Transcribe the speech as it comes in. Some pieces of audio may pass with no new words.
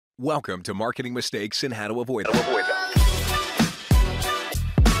Welcome to Marketing Mistakes and How to Avoid Them.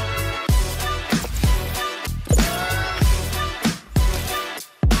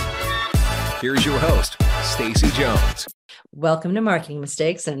 Here's your host, Stacey Jones. Welcome to Marketing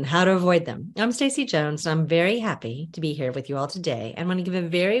Mistakes and How to Avoid Them. I'm Stacey Jones, and I'm very happy to be here with you all today. I want to give a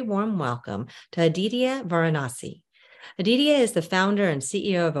very warm welcome to Aditya Varanasi. Aditya is the founder and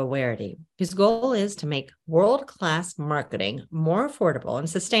CEO of Awareity, whose goal is to make world-class marketing more affordable and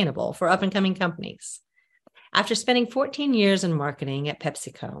sustainable for up-and-coming companies. After spending 14 years in marketing at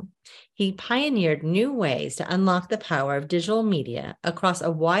PepsiCo, he pioneered new ways to unlock the power of digital media across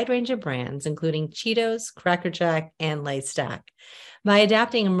a wide range of brands, including Cheetos, Cracker Jack, and Lay's Stack, by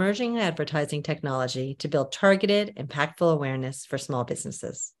adapting emerging advertising technology to build targeted, impactful awareness for small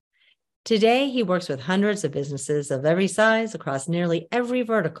businesses. Today, he works with hundreds of businesses of every size across nearly every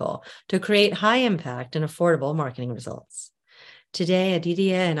vertical to create high impact and affordable marketing results. Today,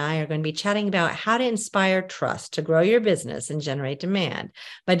 Aditya and I are going to be chatting about how to inspire trust to grow your business and generate demand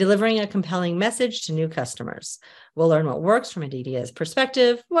by delivering a compelling message to new customers. We'll learn what works from Aditya's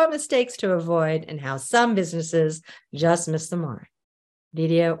perspective, what mistakes to avoid, and how some businesses just miss the mark.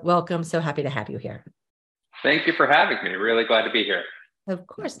 Aditya, welcome. So happy to have you here. Thank you for having me. Really glad to be here. Of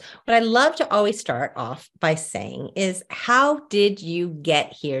course. What I love to always start off by saying is, how did you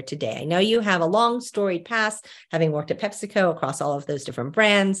get here today? I know you have a long storied past, having worked at PepsiCo across all of those different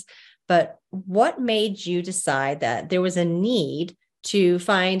brands, but what made you decide that there was a need to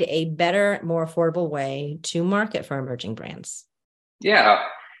find a better, more affordable way to market for emerging brands? Yeah.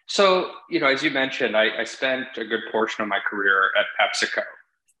 So, as you mentioned, I spent a good portion of my career at PepsiCo.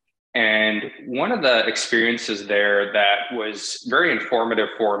 And one of the experiences there that was very informative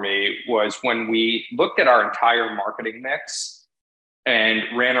for me was when we looked at our entire marketing mix and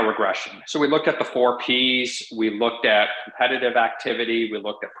ran a regression. So we looked at the 4 Ps, we looked at competitive activity, we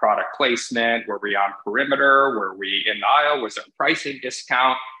looked at product placement, were we on perimeter, were we in aisle, was there a pricing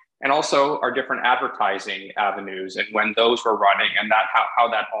discount, and also our different advertising avenues and when those were running and that how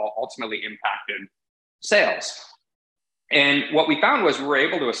that all ultimately impacted sales. And what we found was we were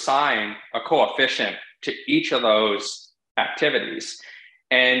able to assign a coefficient to each of those activities.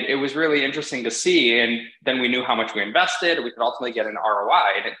 And it was really interesting to see. And then we knew how much we invested. We could ultimately get an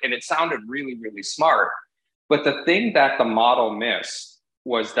ROI. And it sounded really, really smart. But the thing that the model missed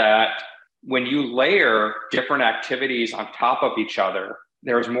was that when you layer different activities on top of each other,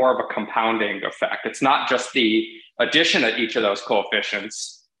 there's more of a compounding effect. It's not just the addition of each of those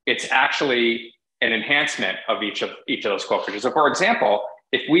coefficients. It's actually an enhancement of each of those coefficients. So for example,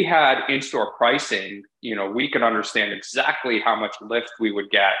 if we had in-store pricing, we could understand exactly how much lift we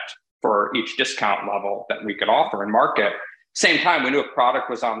would get for each discount level that we could offer and market. Same time, we knew if product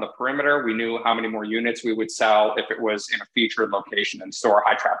was on the perimeter, we knew how many more units we would sell if it was in a featured location in store,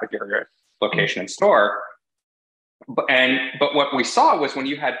 high traffic area location in store. But what we saw was when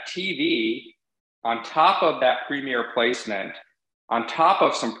you had TV on top of that premier placement, on top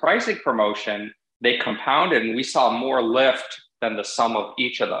of some pricing promotion, they compounded and we saw more lift than the sum of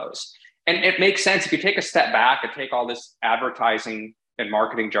each of those. And it makes sense if you take a step back and take all this advertising and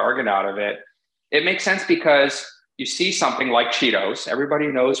marketing jargon out of it. It makes sense because you see something like Cheetos. Everybody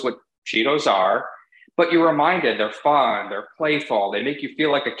knows what Cheetos are, but you're reminded they're fun, they're playful, they make you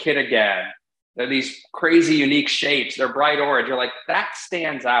feel like a kid again. They're these crazy, unique shapes. They're bright orange. You're like, that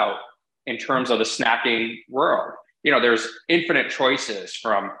stands out in terms of the snacking world. There's infinite choices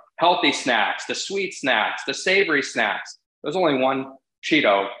from healthy snacks, the sweet snacks, the savory snacks. There's only one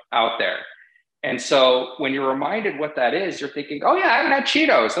Cheeto out there. And so when you're reminded what that is, you're thinking, oh yeah, I haven't had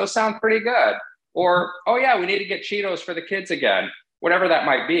Cheetos. Those sound pretty good. Or, oh yeah, we need to get Cheetos for the kids again, whatever that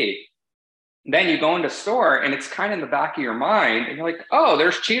might be. Then you go into store and it's kind of in the back of your mind and you're like, oh,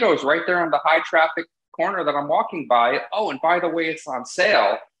 there's Cheetos right there on the high traffic corner that I'm walking by. Oh, and by the way, it's on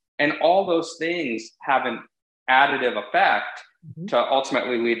sale. And all those things have an additive effect to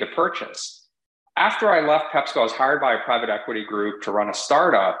ultimately lead to purchase. After I left PepsiCo, I was hired by a private equity group to run a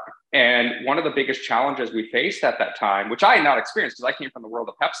startup. And one of the biggest challenges we faced at that time, which I had not experienced because I came from the world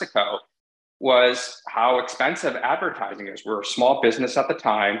of PepsiCo, was how expensive advertising is. We're a small business at the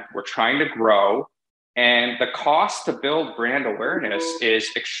time. We're trying to grow. And the cost to build brand awareness is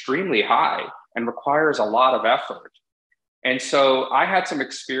extremely high and requires a lot of effort. And so I had some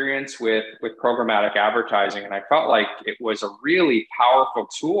experience with programmatic advertising, and I felt like it was a really powerful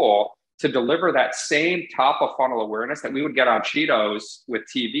tool to deliver that same top of funnel awareness that we would get on Cheetos with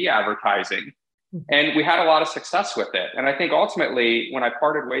TV advertising. And we had a lot of success with it. And I think ultimately, when I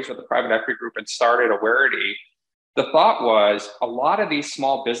parted ways with the private equity group and started Awareity, the thought was a lot of these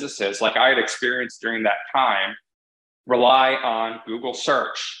small businesses, like I had experienced during that time, rely on Google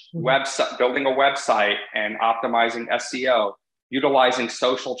search, website, building a website and optimizing SEO, utilizing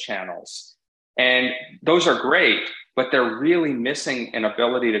social channels. And those are great, but they're really missing an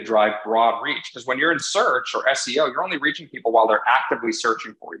ability to drive broad reach. Because when you're in search or SEO, you're only reaching people while they're actively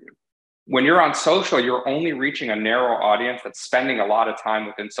searching for you. When you're on social, you're only reaching a narrow audience that's spending a lot of time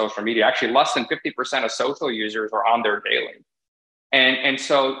within social media. Actually, less than 50% of social users are on there daily. And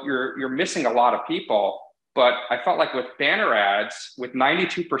so you're missing a lot of people. But I felt like with banner ads, with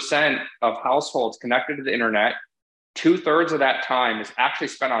 92% of households connected to the internet, 2/3 of that time is actually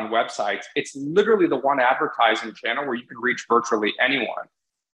spent on websites. It's literally the one advertising channel where you can reach virtually anyone.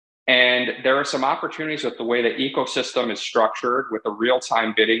 And there are some opportunities with the way the ecosystem is structured with a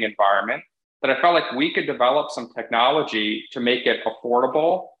real-time bidding environment that I felt like we could develop some technology to make it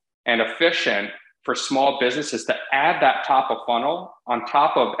affordable and efficient for small businesses to add that top of funnel on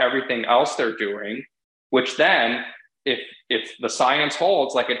top of everything else they're doing, which then, if the science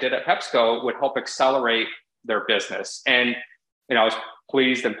holds like it did at PepsiCo, would help accelerate their business. And I was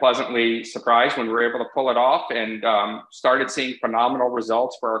pleased and pleasantly surprised when we were able to pull it off, and started seeing phenomenal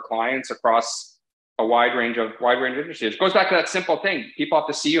results for our clients across a wide range of industries. It goes back to that simple thing. People have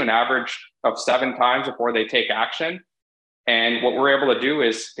to see you an average of 7 times before they take action. And what we're able to do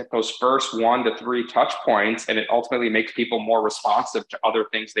is get those first 1 to 3 touch points, and it ultimately makes people more responsive to other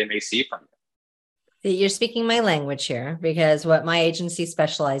things they may see from you. You're speaking my language here, because what my agency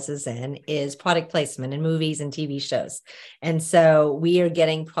specializes in is product placement in movies and TV shows. And so we are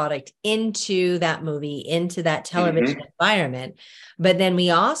getting product into that movie, into that television environment. But then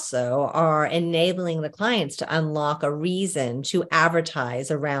we also are enabling the clients to unlock a reason to advertise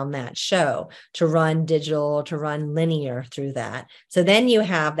around that show, to run digital, to run linear through that. So then you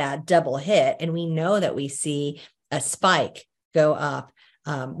have that double hit. And we know that we see a spike go up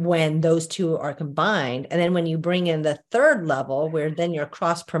when those two are combined. And then when you bring in the third level, where then you're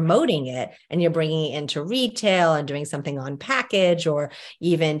cross promoting it and you're bringing it into retail and doing something on package, or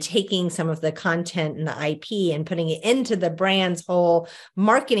even taking some of the content and the IP and putting it into the brand's whole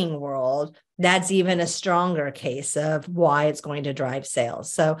marketing world, that's even a stronger case of why it's going to drive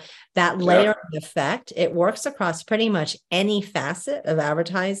sales. So that layering effect, it works across pretty much any facet of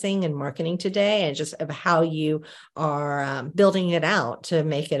advertising and marketing today, and just of how you are building it out to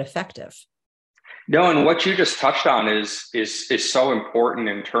make it effective. No, and what you just touched on is so important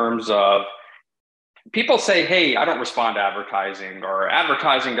in terms of people say, hey, I don't respond to advertising, or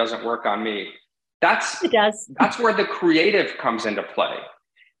advertising doesn't work on me. It does. That's where the creative comes into play.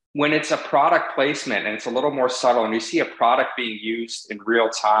 When it's a product placement and it's a little more subtle, and you see a product being used in real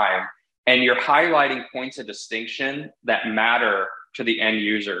time, and you're highlighting points of distinction that matter to the end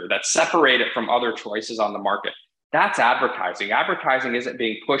user, that separate it from other choices on the market, that's advertising. Advertising isn't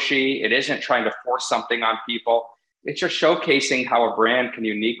being pushy. It isn't trying to force something on people. It's just showcasing how a brand can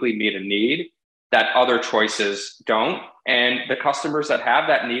uniquely meet a need that other choices don't. And the customers that have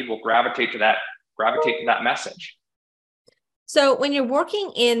that need will gravitate to that message. So when you're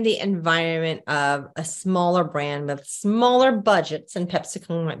working in the environment of a smaller brand with smaller budgets than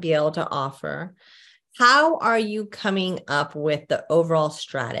PepsiCo might be able to offer, how are you coming up with the overall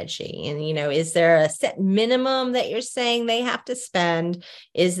strategy? And, is there a set minimum that you're saying they have to spend?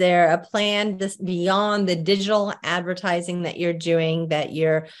 Is there a plan beyond the digital advertising that you're doing, that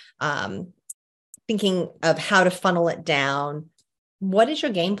you're thinking of how to funnel it down? What is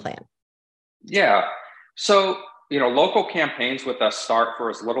your game plan? Yeah. So, local campaigns with us start for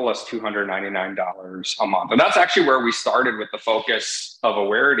as little as $299 a month. And that's actually where we started with the focus of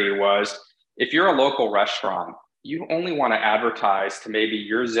Awareity. Was if you're a local restaurant, you only want to advertise to maybe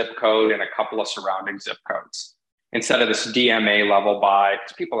your zip code and a couple of surrounding zip codes, instead of this DMA level buy,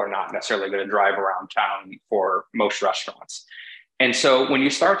 because people are not necessarily going to drive around town for most restaurants. And so when you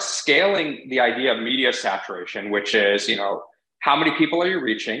start scaling the idea of media saturation, which is, how many people are you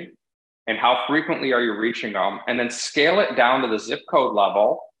reaching and how frequently are you reaching them, and then scale it down to the zip code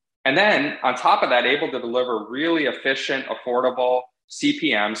level. And then on top of that, able to deliver really efficient, affordable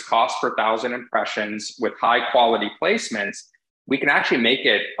CPMs, cost per 1,000 impressions, with high quality placements, we can actually make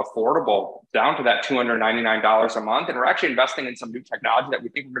it affordable down to that $299 a month. And we're actually investing in some new technology that we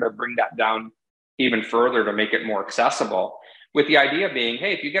think we're going to bring that down even further to make it more accessible. With the idea being,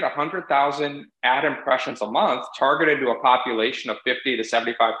 hey, if you get 100,000 ad impressions a month targeted to a population of 50 to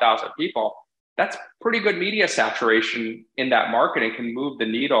 75,000 people, that's pretty good media saturation in that market and can move the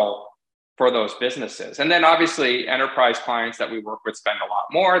needle for those businesses. And then obviously enterprise clients that we work with spend a lot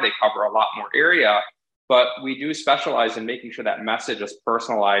more, they cover a lot more area, but we do specialize in making sure that message is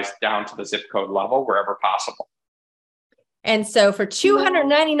personalized down to the zip code level wherever possible. And so for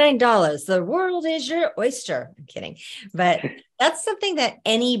 $299, the world is your oyster. I'm kidding. But that's something that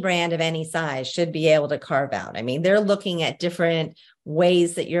any brand of any size should be able to carve out. I mean, they're looking at different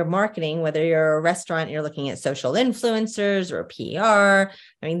ways that you're marketing, whether you're a restaurant, you're looking at social influencers or PR.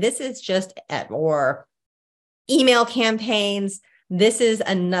 I mean, this is just or email campaigns. This is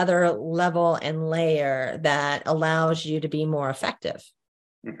another level and layer that allows you to be more effective.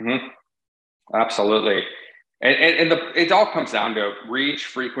 Mm-hmm. Absolutely. It all comes down to reach,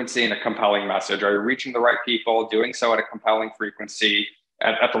 frequency, and a compelling message. Are you reaching the right people, doing so at a compelling frequency,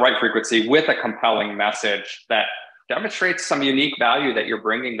 at the right frequency with a compelling message that demonstrates some unique value that you're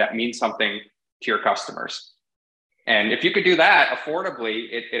bringing that means something to your customers? And if you could do that affordably,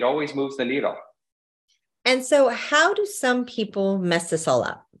 it always moves the needle. And so how do some people mess this all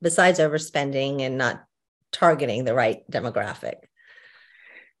up besides overspending and not targeting the right demographic?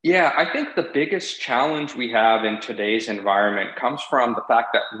 Yeah, I think the biggest challenge we have in today's environment comes from the fact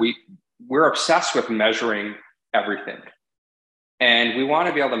that we're obsessed with measuring everything. And we want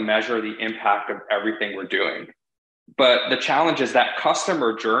to be able to measure the impact of everything we're doing. But the challenge is that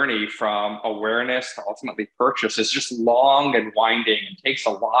customer journey from awareness to ultimately purchase is just long and winding and takes a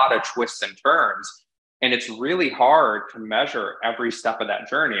lot of twists and turns. And it's really hard to measure every step of that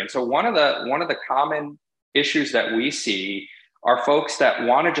journey. And so one of the common issues that we see are folks that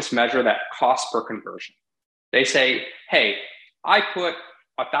want to just measure that cost per conversion. They say, hey, I put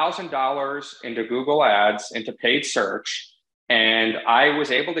 $1,000 into Google Ads, into paid search, and I was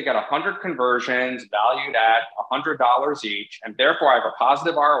able to get 100 conversions valued at $100 each. And therefore I have a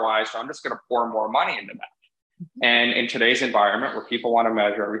positive ROI. So I'm just going to pour more money into that. And in today's environment where people want to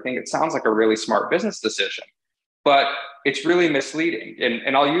measure everything, it sounds like a really smart business decision, but it's really misleading.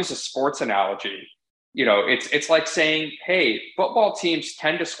 And I'll use a sports analogy. You know, it's like saying, hey, football teams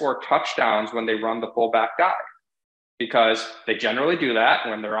tend to score touchdowns when they run the fullback dive, because they generally do that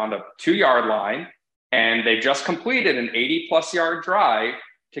when they're on the 2-yard line and they just completed an 80+ yard drive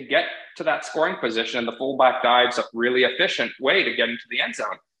to get to that scoring position. And the fullback dive's a really efficient way to get into the end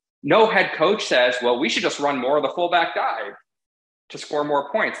zone. No head coach says, well, we should just run more of the fullback dive to score more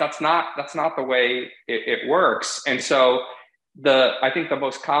points. That's not the way it works. And so I think the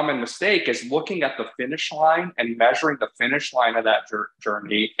most common mistake is looking at the finish line and measuring the finish line of that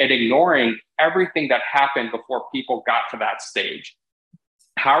journey and ignoring everything that happened before people got to that stage.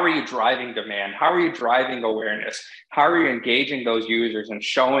 How are you driving demand? How are you driving awareness? How are you engaging those users and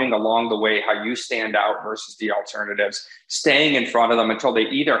showing along the way how you stand out versus the alternatives, staying in front of them until they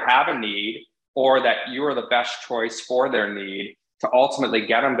either have a need or that you are the best choice for their need to ultimately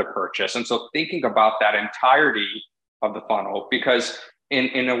get them to purchase? And so thinking about that entirety of the funnel, because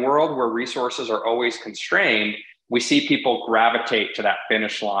in a world where resources are always constrained, we see people gravitate to that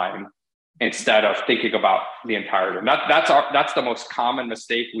finish line instead of thinking about the entirety. That's the most common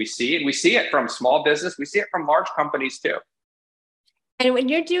mistake we see. And we see it from small business. We see it from large companies too. And when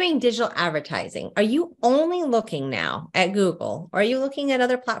you're doing digital advertising, are you only looking now at Google, or are you looking at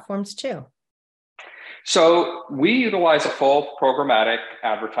other platforms too? So we utilize a full programmatic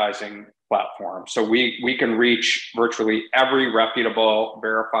advertising platform. So we can reach virtually every reputable,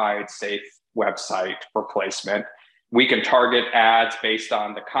 verified, safe website for placement. We can target ads based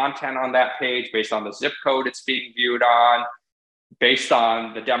on the content on that page, based on the zip code it's being viewed on, based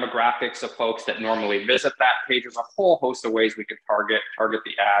on the demographics of folks that normally visit that page. There's a whole host of ways we could target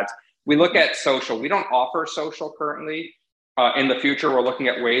the ads. We look at social. We don't offer social currently. In the future, we're looking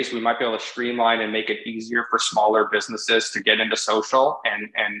at ways we might be able to streamline and make it easier for smaller businesses to get into social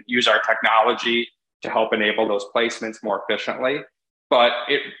and use our technology to help enable those placements more efficiently. But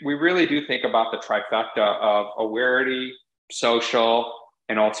we really do think about the trifecta of awareness, social,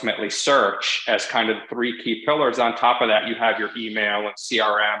 and ultimately search as kind of the 3 key pillars. On top of that, you have your email and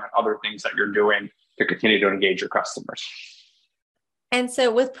CRM and other things that you're doing to continue to engage your customers. And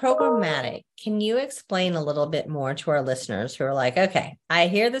so with programmatic, can you explain a little bit more to our listeners who are like, okay, I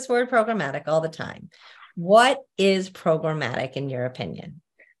hear this word programmatic all the time. What is programmatic in your opinion?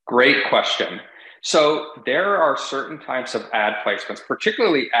 Great question. So there are certain types of ad placements,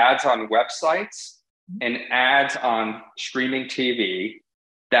 particularly ads on websites and ads on streaming TV,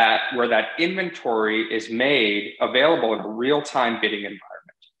 where that inventory is made available in a real-time bidding environment.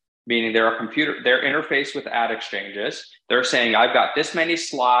 Meaning they're interfaced with ad exchanges. They're saying, I've got this many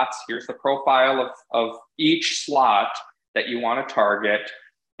slots. Here's the profile of each slot that you want to target.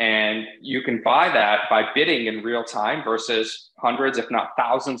 And you can buy that by bidding in real time versus hundreds, if not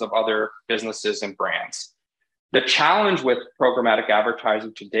thousands of other businesses and brands. The challenge with programmatic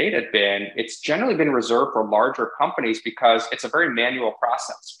advertising to date it's generally been reserved for larger companies because it's a very manual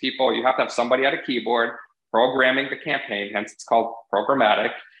process. You have to have somebody at a keyboard programming the campaign, hence it's called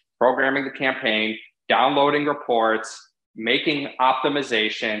programmatic, programming the campaign, downloading reports, making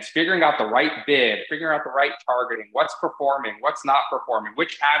optimizations, figuring out the right bid, figuring out the right targeting, what's performing, what's not performing,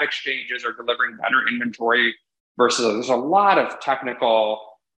 which ad exchanges are delivering better inventory versus there's a lot of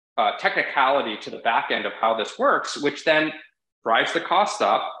technicality to the back end of how this works, which then drives the cost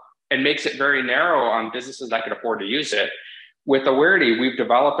up and makes it very narrow on businesses that can afford to use it. With Awareity, we've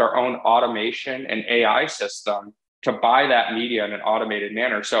developed our own automation and AI system to buy that media in an automated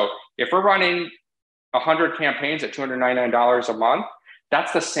manner. So if we're running 100 campaigns at $299 a month,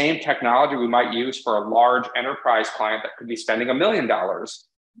 that's the same technology we might use for a large enterprise client that could be spending $1 million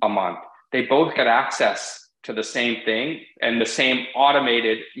a month. They both get access to the same thing and the same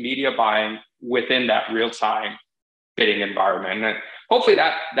automated media buying within that real-time bidding environment. And hopefully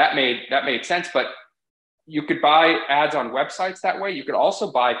that made sense. But you could buy ads on websites that way. You could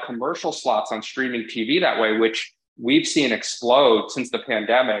also buy commercial slots on streaming TV that way, which we've seen explode since the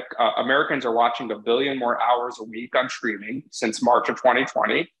pandemic. Americans are watching 1 billion more hours a week on streaming since March of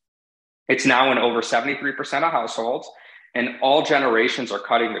 2020. It's now in over 73% of households, and all generations are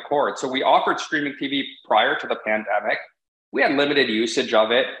cutting the cord. So we offered streaming TV prior to the pandemic. We had limited usage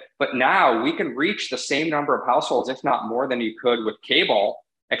of it, but now we can reach the same number of households, if not more than you could with cable,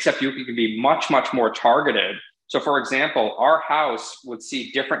 except you can be much, much more targeted. So for example, our house would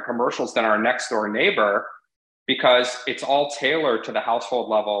see different commercials than our next door neighbor because it's all tailored to the household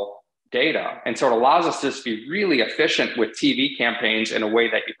level data. And so it allows us to just be really efficient with TV campaigns in a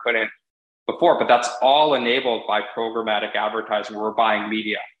way that you couldn't before, but that's all enabled by programmatic advertising. We're buying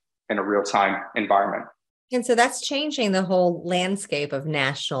media in a real-time environment. And so that's changing the whole landscape of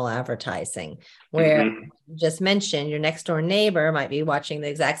national advertising, where you just mentioned your next door neighbor might be watching the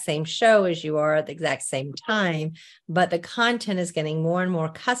exact same show as you are at the exact same time, but the content is getting more and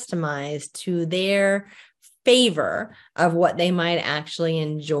more customized to their favor of what they might actually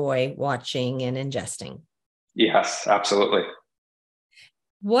enjoy watching and ingesting. Yes, absolutely.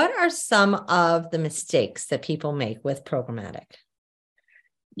 What are some of the mistakes that people make with programmatic?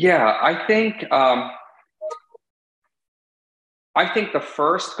 Yeah, I think the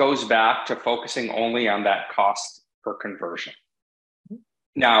first goes back to focusing only on that cost per conversion.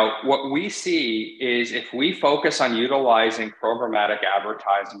 Now, what we see is if we focus on utilizing programmatic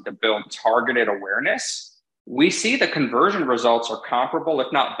advertising to build targeted awareness, we see the conversion results are comparable,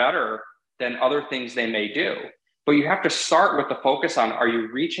 if not better, than other things they may do. But you have to start with the focus on, are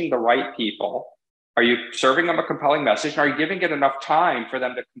you reaching the right people? Are you serving them a compelling message? And are you giving it enough time for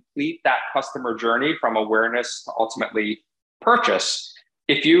them to complete that customer journey from awareness to ultimately purchase?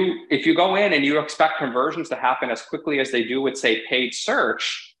 If you go in and you expect conversions to happen as quickly as they do with, say, paid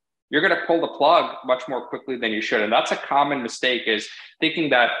search, you're going to pull the plug much more quickly than you should. And that's a common mistake, is thinking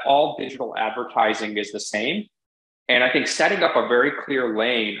that all digital advertising is the same. And I think setting up a very clear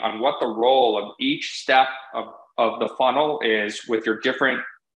lane on what the role of each step of the funnel is with your different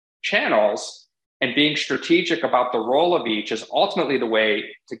channels and being strategic about the role of each is ultimately the way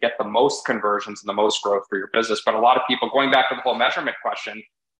to get the most conversions and the most growth for your business. But a lot of people, going back to the whole measurement question,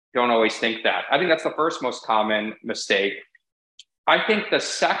 don't always think that. I think that's the first most common mistake. I think the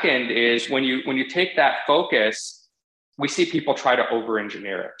second is when you take that focus, we see people try to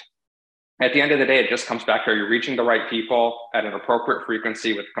over-engineer it. At the end of the day, it just comes back to, are you reaching the right people at an appropriate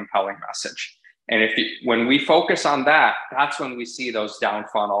frequency with a compelling message? And when we focus on that, that's when we see those down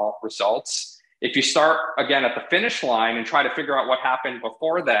funnel results. If you start again at the finish line and try to figure out what happened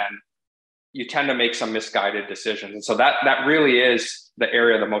before then, you tend to make some misguided decisions. And so that really is the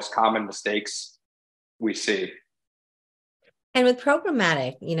area of the most common mistakes we see. And with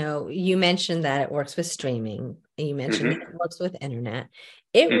programmatic, you mentioned that it works with streaming. You mentioned that it works with internet.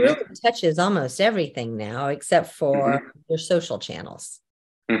 It really touches almost everything now, except for your social channels.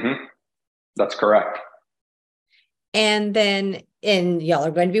 That's correct. And y'all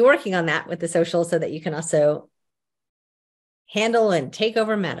are going to be working on that with the social so that you can also handle and take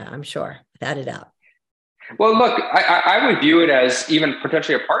over Meta, I'm sure, without a doubt. Well, look, I would view it as even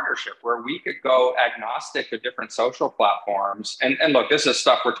potentially a partnership where we could go agnostic to different social platforms. And look, this is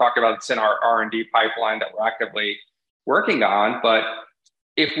stuff we're talking about. It's in our R&D pipeline that we're actively working on. But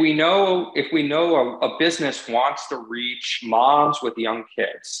if we know a business wants to reach moms with young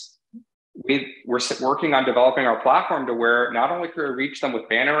kids, we're working on developing our platform to where not only can we reach them with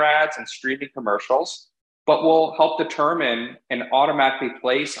banner ads and streaming commercials, but we'll help determine and automatically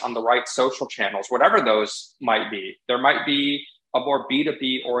place on the right social channels, whatever those might be. There might be a more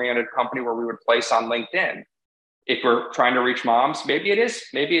B2B oriented company where we would place on LinkedIn. If we're trying to reach moms, maybe it is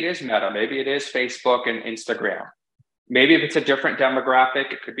Meta, maybe it is Facebook and Instagram. Maybe if it's a different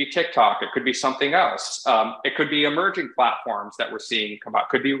demographic, it could be TikTok, it could be something else. It could be emerging platforms that we're seeing come out,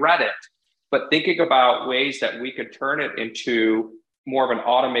 could be Reddit. But thinking about ways that we could turn it into more of an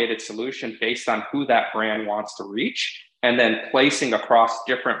automated solution based on who that brand wants to reach, and then placing across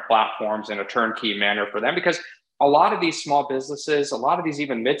different platforms in a turnkey manner for them. Because a lot of these small businesses, a lot of these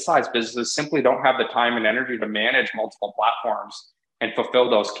even mid-sized businesses simply don't have the time and energy to manage multiple platforms and fulfill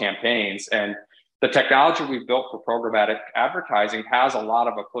those campaigns. And the technology we've built for programmatic advertising has a lot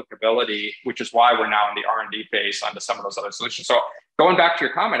of applicability, which is why we're now in the R&D phase onto some of those other solutions. So going back to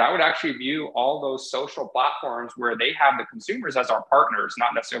your comment, I would actually view all those social platforms where they have the consumers as our partners,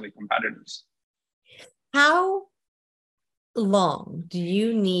 not necessarily competitors. How long do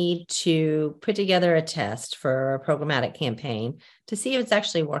you need to put together a test for a programmatic campaign to see if it's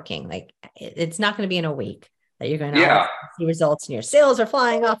actually working? Like, it's not going to be in a week that you're going to see results and your sales are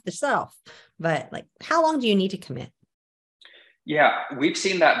flying off the shelf. But like, how long do you need to commit? Yeah, we've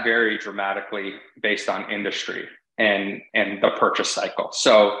seen that vary dramatically based on industry and the purchase cycle.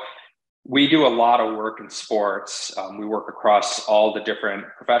 So we do a lot of work in sports. We work across all the different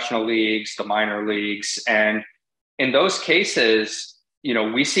professional leagues, the minor leagues. And in those cases,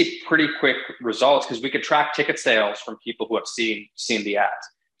 we see pretty quick results because we could track ticket sales from people who have seen the ads.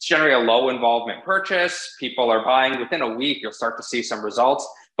 It's generally a low involvement purchase. People are buying within a week. You'll start to see some results,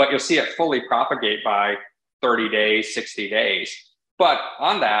 but you'll see it fully propagate by 30 days, 60 days. But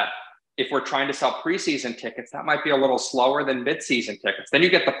on that, if we're trying to sell preseason tickets, that might be a little slower than midseason tickets. Then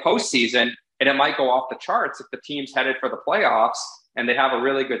you get the postseason and it might go off the charts. If the team's headed for the playoffs and they have a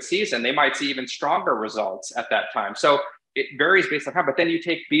really good season, they might see even stronger results at that time. So it varies based on how, but then you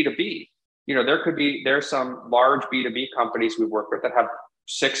take B2B, there's some large B2B companies we work with that have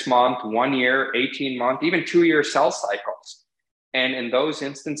 6 month, 1 year, 18 month, even 2 year sales cycles. And in those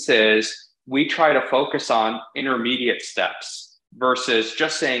instances, we try to focus on intermediate steps versus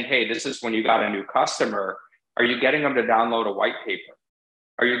just saying, hey, this is when you got a new customer. Are you getting them to download a white paper?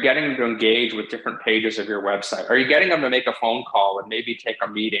 Are you getting them to engage with different pages of your website? Are you getting them to make a phone call and maybe take a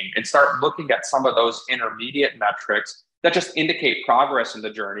meeting, and start looking at some of those intermediate metrics that just indicate progress in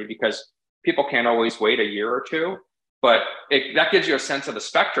the journey? Because people can't always wait a year or two, but that gives you a sense of the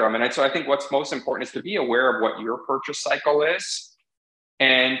spectrum. And so I think what's most important is to be aware of what your purchase cycle is.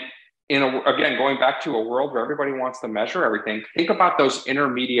 And again, going back to a world where everybody wants to measure everything, think about those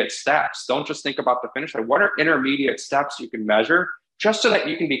intermediate steps. Don't just think about the finish line. What are intermediate steps you can measure just so that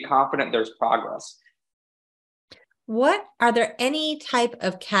you can be confident there's progress? Are there any type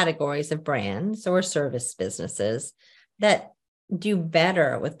of categories of brands or service businesses that do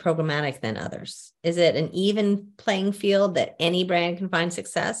better with programmatic than others? Is it an even playing field that any brand can find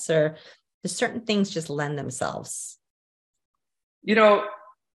success, or do certain things just lend themselves? I've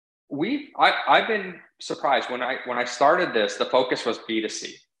been surprised when I started this, the focus was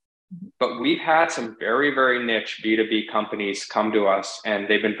B2C, but we've had some very, very niche B2B companies come to us and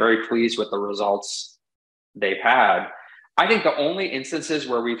they've been very pleased with the results they've had. I think the only instances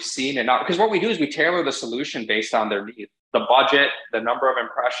where we've seen it, because what we do is we tailor the solution based on their need. The budget, the number of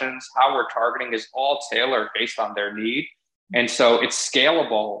impressions, how we're targeting is all tailored based on their need. And so it's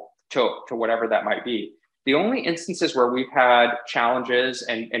scalable to whatever that might be. The only instances where we've had challenges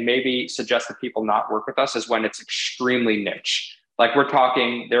and maybe suggest that people not work with us is when it's extremely niche. Like we're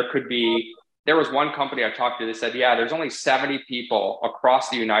talking, there was one company I talked to that said, yeah, there's only 70 people across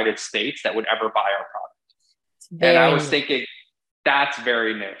the United States that would ever buy our product. And I was thinking, that's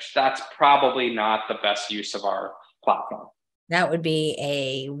very niche. That's probably not the best use of our platform. That would be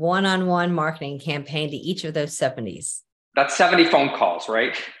a one-on-one marketing campaign to each of those 70s. That's 70 phone calls,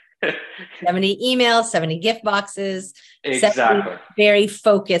 right? 70 emails, 70 gift boxes. Exactly. Very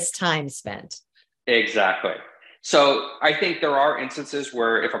focused time spent. Exactly. So I think there are instances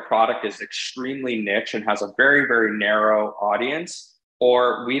where if a product is extremely niche and has a very, very narrow audience,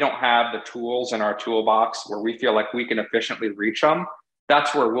 or we don't have the tools in our toolbox where we feel like we can efficiently reach them,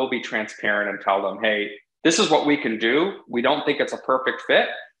 that's where we'll be transparent and tell them, hey, this is what we can do. We don't think it's a perfect fit.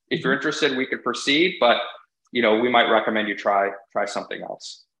 If you're interested, we could proceed, but we might recommend you try something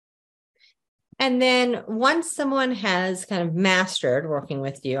else. And then once someone has kind of mastered working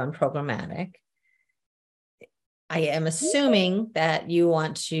with you on programmatic, I am assuming that you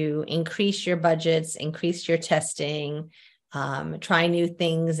want to increase your budgets, increase your testing, try new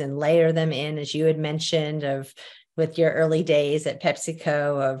things and layer them in, as you had mentioned, with your early days at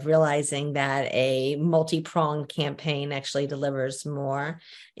PepsiCo, of realizing that a multi-pronged campaign actually delivers more.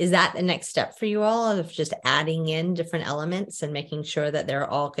 Is that the next step for you all, of just adding in different elements and making sure that they're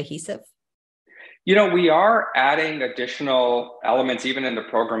all cohesive? We are adding additional elements even into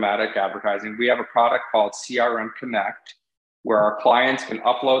programmatic advertising. We have a product called CRM Connect, where our clients can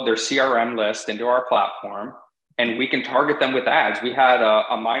upload their CRM list into our platform and we can target them with ads. We had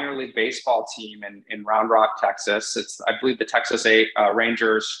a minor league baseball team in Round Rock, Texas. It's, I believe, the Texas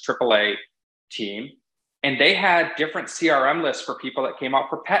Rangers AAA team. And they had different CRM lists for people that came out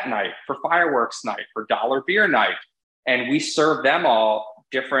for pet night, for fireworks night, for dollar beer night. And we served them all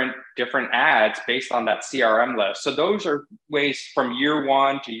different ads based on that CRM list. So those are ways from year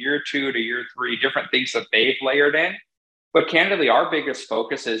 1 to year 2 to year 3, different things that they've layered in. But candidly, our biggest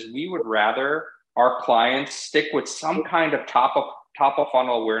focus is we would rather our clients stick with some kind of top of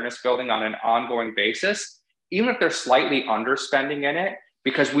funnel awareness building on an ongoing basis, even if they're slightly underspending in it,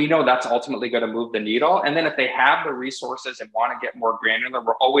 because we know that's ultimately going to move the needle. And then if they have the resources and want to get more granular,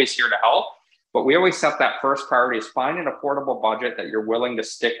 we're always here to help. But we always set that first priority is find an affordable budget that you're willing to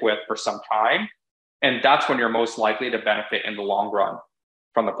stick with for some time. And that's when you're most likely to benefit in the long run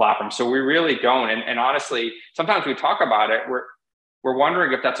from the platform. So we really don't. And honestly, sometimes we talk about it, we're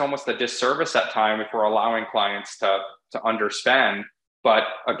wondering if that's almost a disservice at time if we're allowing clients to underspend. But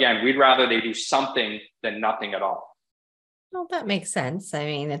again, we'd rather they do something than nothing at all. Well, that makes sense. I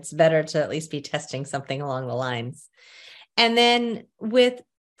mean, it's better to at least be testing something along the lines. And then with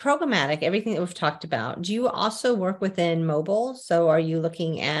programmatic, everything that we've talked about, do you also work within mobile? So are you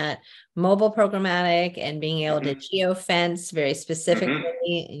looking at mobile programmatic and being able to geofence very specifically?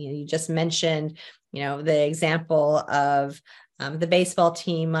 You just mentioned, the example of the baseball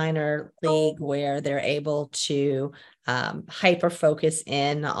team minor league where they're able to hyper focus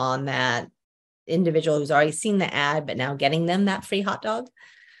in on that individual who's already seen the ad, but now getting them that free hot dog?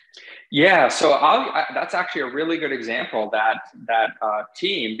 Yeah, so that's actually a really good example, that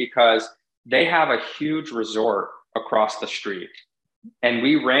team, because they have a huge resort across the street. And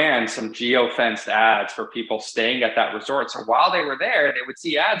we ran some geo-fenced ads for people staying at that resort. So while they were there, they would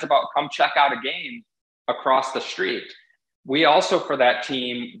see ads about come check out a game across the street. We also, for that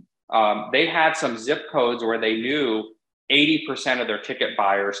team, they had some zip codes where they knew 80% of their ticket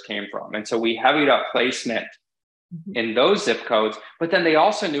buyers came from. And so we heavied up placement in those zip codes, but then they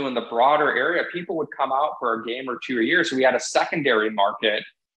also knew in the broader area, people would come out for a game or 2 a year. So we had a secondary market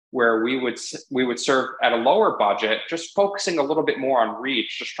where we would serve at a lower budget, just focusing a little bit more on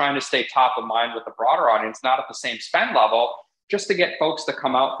reach, just trying to stay top of mind with the broader audience, not at the same spend level, just to get folks to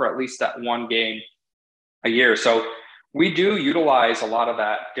come out for at least that one game a year. So we do utilize a lot of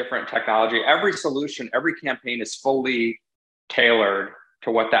that different technology. Every solution, every campaign is fully tailored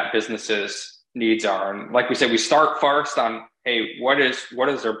to what that business's needs are. And like we said, we start first on, hey, what is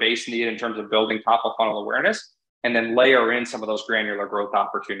their base need in terms of building top of funnel awareness, and then layer in some of those granular growth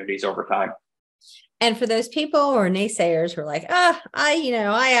opportunities over time. And for those people or naysayers who are like,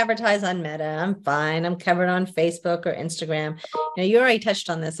 I advertise on Meta, I'm fine, I'm covered on Facebook or Instagram. You already touched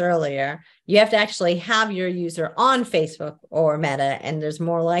on this earlier. You have to actually have your user on Facebook or Meta, and there's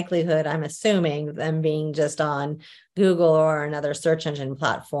more likelihood, I'm assuming, than being just on Google or another search engine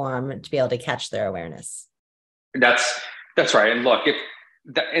platform to be able to catch their awareness. That's right. And look,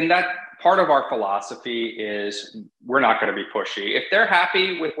 that part of our philosophy is we're not going to be pushy. If they're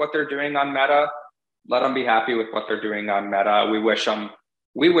happy with what they're doing on Meta, let them be happy with what they're doing on Meta. We wish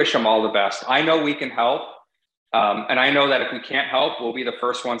them all the best. I know we can help. And I know that if we can't help, we'll be the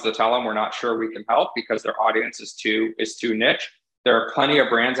first ones to tell them we're not sure we can help because their audience is too niche. There are plenty of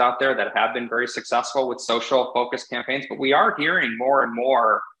brands out there that have been very successful with social focused campaigns, but we are hearing more and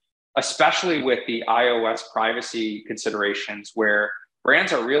more, especially with the iOS privacy considerations, where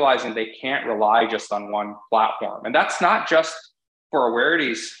brands are realizing they can't rely just on one platform. And that's not just for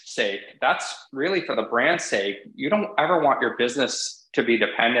Awarity's sake. That's really for the brand's sake. You don't ever want your business to be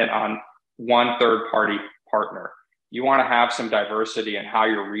dependent on one third-party partner. You want to have some diversity in how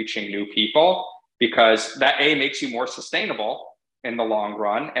you're reaching new people, because that makes you more sustainable in the long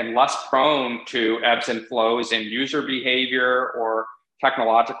run and less prone to ebbs and flows in user behavior or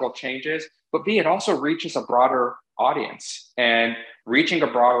technological changes. But B, it also reaches a broader audience, and reaching a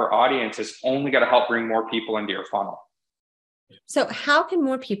broader audience is only going to help bring more people into your funnel. So how can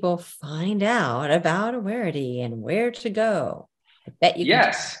more people find out about Awarity and where to go? I bet you can.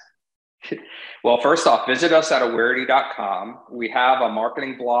 Yes. Well, first off, visit us at awarity.com. We have a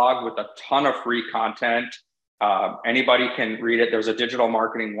marketing blog with a ton of free content. Anybody can read it. There's a digital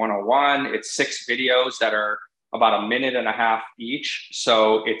marketing 101. It's 6 videos that are about 1.5 minutes each.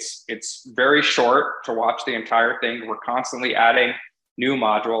 So it's very short to watch the entire thing. We're constantly adding new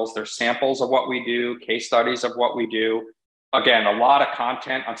modules. There's samples of what we do, case studies of what we do. Again, a lot of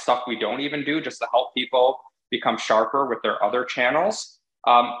content on stuff we don't even do, just to help people become sharper with their other channels.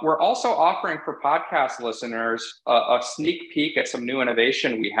 We're also offering for podcast listeners a sneak peek at some new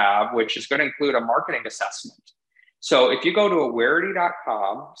innovation we have, which is going to include a marketing assessment. So if you go to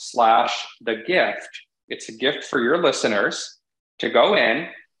awareity.com/thegift, it's a gift for your listeners to go in,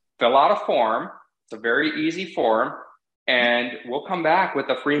 fill out a form. It's a very easy form. And we'll come back with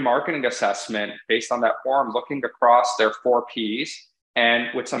a free marketing assessment based on that form, looking across their 4 Ps and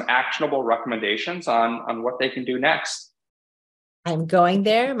with some actionable recommendations on what they can do next. I'm going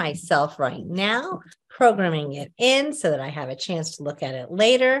there myself right now, programming it in so that I have a chance to look at it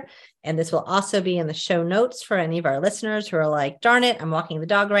later. And this will also be in the show notes for any of our listeners who are like, darn it, I'm walking the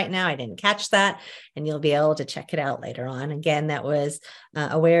dog right now, I didn't catch that. And you'll be able to check it out later on. Again, that was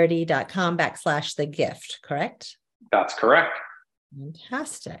awareity.com/thegift, correct? That's correct.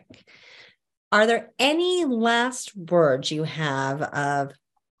 Fantastic. Are there any last words you have of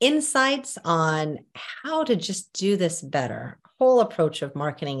insights on how to just do this better? Whole approach of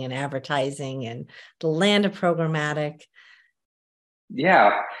marketing and advertising and the land of programmatic.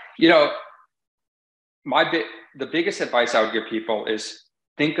 Yeah. The biggest advice I would give people is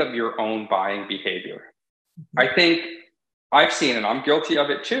think of your own buying behavior. I think I've seen, and I'm guilty of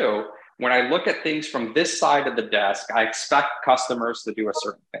it too, when I look at things from this side of the desk, I expect customers to do a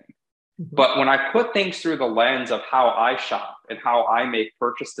certain thing. But when I put things through the lens of how I shop and how I make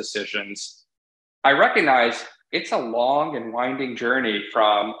purchase decisions, I recognize it's a long and winding journey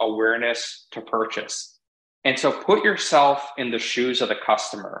from awareness to purchase. And so put yourself in the shoes of the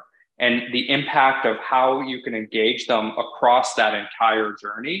customer and the impact of how you can engage them across that entire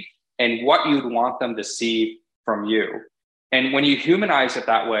journey and what you'd want them to see from you. And when you humanize it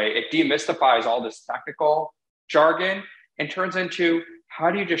that way, it demystifies all this technical jargon and turns into, how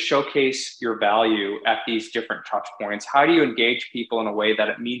do you just showcase your value at these different touch points? How do you engage people in a way that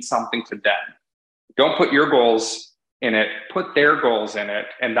it means something to them? Don't put your goals in it, put their goals in it.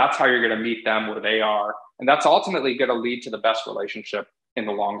 And that's how you're going to meet them where they are. And that's ultimately going to lead to the best relationship in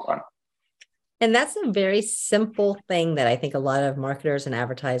the long run. And that's a very simple thing that I think a lot of marketers and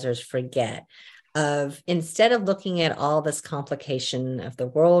advertisers forget. Of instead of looking at all this complication of the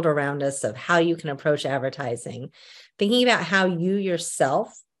world around us, of how you can approach advertising, thinking about how you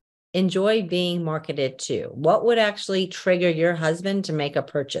yourself enjoy being marketed to. What would actually trigger your husband to make a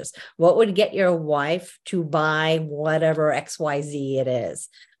purchase? What would get your wife to buy whatever XYZ it is?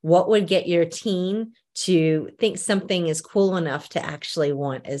 What would get your teen to think something is cool enough to actually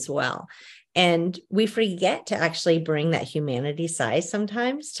want as well? And we forget to actually bring that humanity side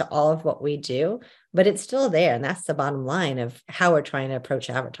sometimes to all of what we do, but it's still there. And that's the bottom line of how we're trying to approach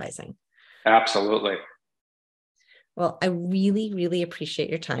advertising. Absolutely. Well, I really, really appreciate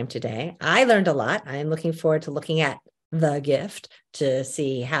your time today. I learned a lot. I'm looking forward to looking at The Gift to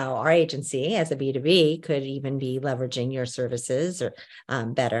see how our agency as a B2B could even be leveraging your services or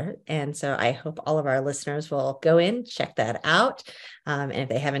better. And so I hope all of our listeners will go in, check that out. And if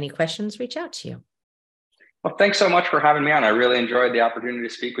they have any questions, reach out to you. Well, thanks so much for having me on. I really enjoyed the opportunity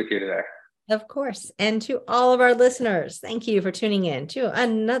to speak with you today. Of course. And to all of our listeners, thank you for tuning in to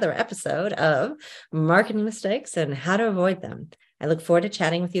another episode of Marketing Mistakes and How to Avoid Them. I look forward to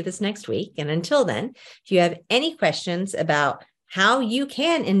chatting with you this next week. And until then, if you have any questions about how you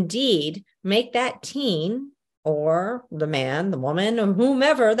can indeed make that teen or the man, the woman, or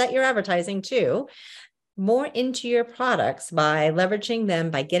whomever that you're advertising to more into your products by leveraging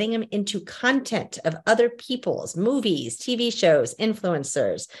them, by getting them into content of other people's movies, TV shows,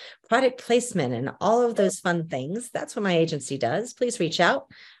 influencers, product placement, and all of those fun things. That's what my agency does. Please reach out.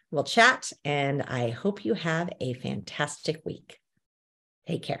 We'll chat. And I hope you have a fantastic week.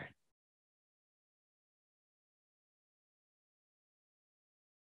 Take care.